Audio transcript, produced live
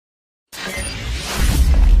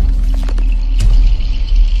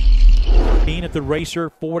16 at the Racer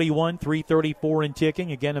 41, 334 and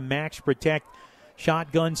ticking. Again, a Max Protect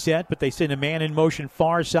shotgun set, but they send a man in motion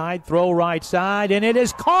far side, throw right side, and it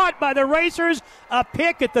is caught by the Racers. A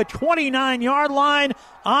pick at the 29-yard line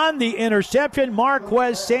on the interception.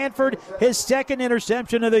 Marquez Sanford, his second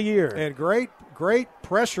interception of the year. And great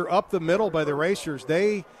pressure up the middle by the Racers.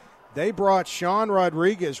 They brought Sean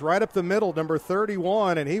Rodriguez right up the middle, number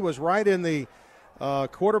 31, and he was right in the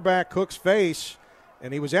quarterback Cook's face,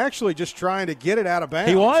 and he was actually just trying to get it out of bounds.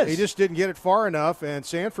 He was. He just didn't get it far enough, and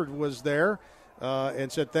Sanford was there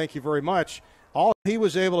and said thank you very much. All he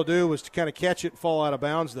was able to do was to kind of catch it and fall out of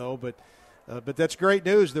bounds, though. But that's great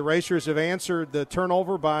news. The Racers have answered the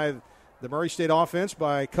turnover by the Murray State offense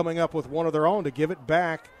by coming up with one of their own to give it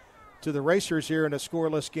back to the Racers here in a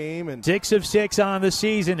scoreless game. And 6 of 6 on the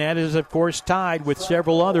season. That is, of course, tied with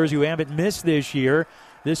several others who haven't missed this year.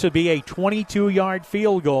 This would be a 22-yard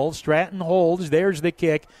field goal. Stratton holds. There's the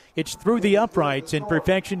kick. It's through the uprights, and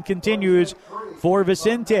perfection continues for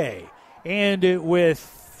Vicente. And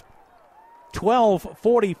with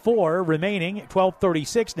 12:44 remaining,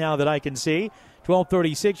 12:36 now that I can see,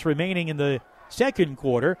 12:36 remaining in the second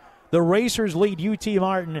quarter, the Racers lead UT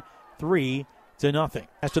Martin 3-0.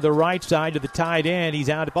 As to the right side to the tight end, he's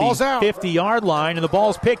out at the 50-yard line, and the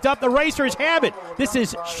ball's picked up. The Racers have it. This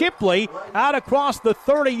is Shipley out across the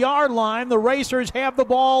 30-yard line. The Racers have the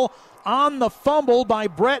ball on the fumble by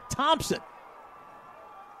Brett Thompson.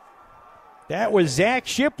 That was Zach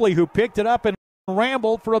Shipley who picked it up and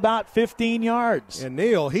rambled for about 15 yards. And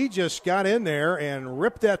Neil, he just got in there and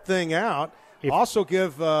ripped that thing out. Also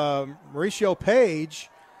give Mauricio Page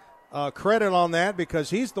credit on that, because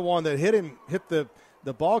he's the one that hit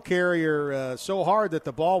the ball carrier so hard that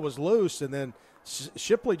the ball was loose, and then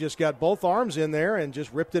Shipley just got both arms in there and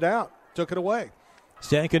just ripped it out, took it away.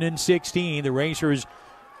 2nd and 16, the Racers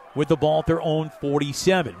with the ball at their own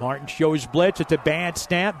 47. Martin shows blitz. It's a bad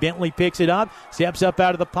snap. Bentley picks it up, steps up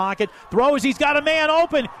out of the pocket, throws. He's got a man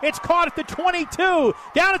open. It's caught at the 22,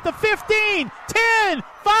 down at the 15, 10,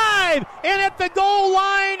 5, and at the goal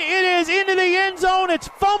line, it is into the end zone. It's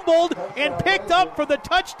fumbled and picked up for the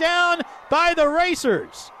touchdown by the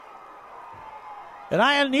Racers. And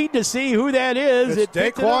I need to see who that is. It's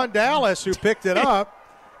Daquan Dallas who picked it up.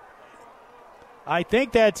 I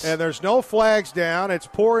think that's... And there's no flags down. It's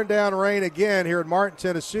pouring down rain again here in Martin,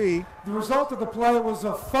 Tennessee. The result of the play was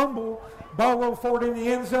a fumble. Ball rolled forward in the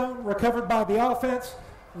end zone, recovered by the offense,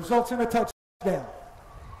 results in a touchdown.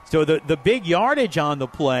 So the big yardage on the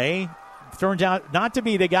play turns out not to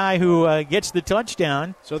be the guy who gets the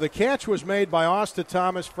touchdown. So the catch was made by Austin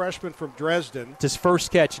Thomas, freshman from Dresden. It's his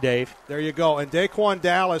first catch, Dave. There you go. And Daquan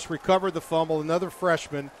Dallas recovered the fumble, another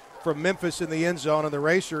freshman from Memphis in the end zone, and the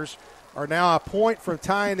Racers are now a point from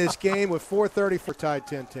tying this game with 4:34 tied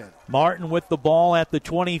 10-10. Martin with the ball at the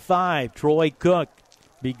 25. Troy Cook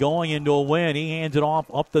be going into a win. He hands it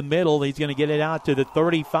off up the middle. He's going to get it out to the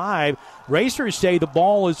 35. Racers say the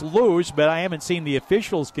ball is loose, but I haven't seen the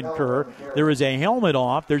officials concur. There is a helmet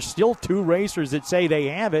off. There's still 2 Racers that say they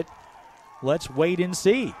have it. Let's wait and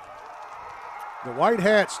see. The white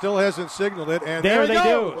hat still hasn't signaled it, and there they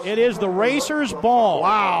do. It is the Racers' ball.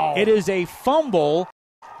 Wow. It is a fumble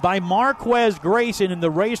by Marquez Grayson, and the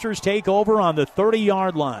Racers take over on the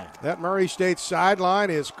 30-yard line. That Murray State sideline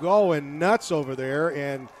is going nuts over there,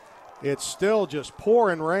 and it's still just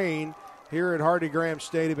pouring rain here at Hardy Graham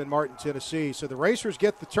Stadium in Martin, Tennessee. So the Racers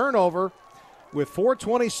get the turnover with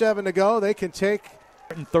 4:27 to go. They can take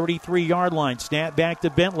 33-yard line. Snap back to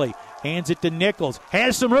Bentley. Hands it to Nichols.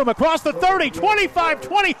 Has some room across the 30, 25,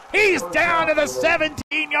 20. He's down to the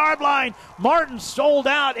 17-yard line. Martin sold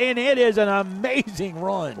out, and it is an amazing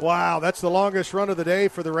run. Wow, that's the longest run of the day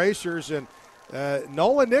for the Racers. And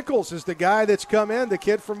Nolan Nichols is the guy that's come in, the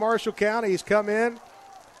kid from Marshall County. He's come in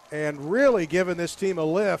and really given this team a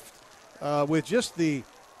lift with just the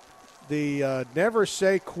never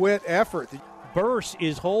say quit effort. Burse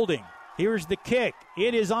is holding. Here's the kick.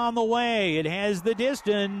 It is on the way. It has the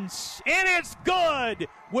distance, and it's good.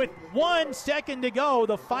 With 1 second to go,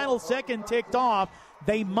 the final second ticked off.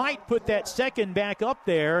 They might put that second back up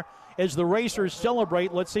there as the Racers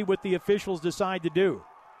celebrate. Let's see what the officials decide to do.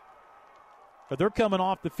 But they're coming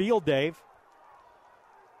off the field, Dave.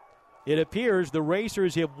 It appears the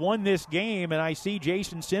Racers have won this game, and I see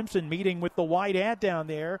Jason Simpson meeting with the white hat down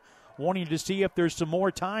there, wanting to see if there's some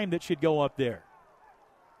more time that should go up there.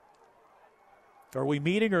 Are we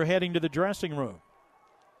meeting or heading to the dressing room?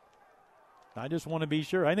 I just want to be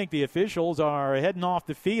sure. I think the officials are heading off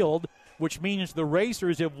the field, which means the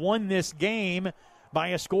Racers have won this game by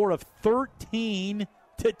a score of 13-10.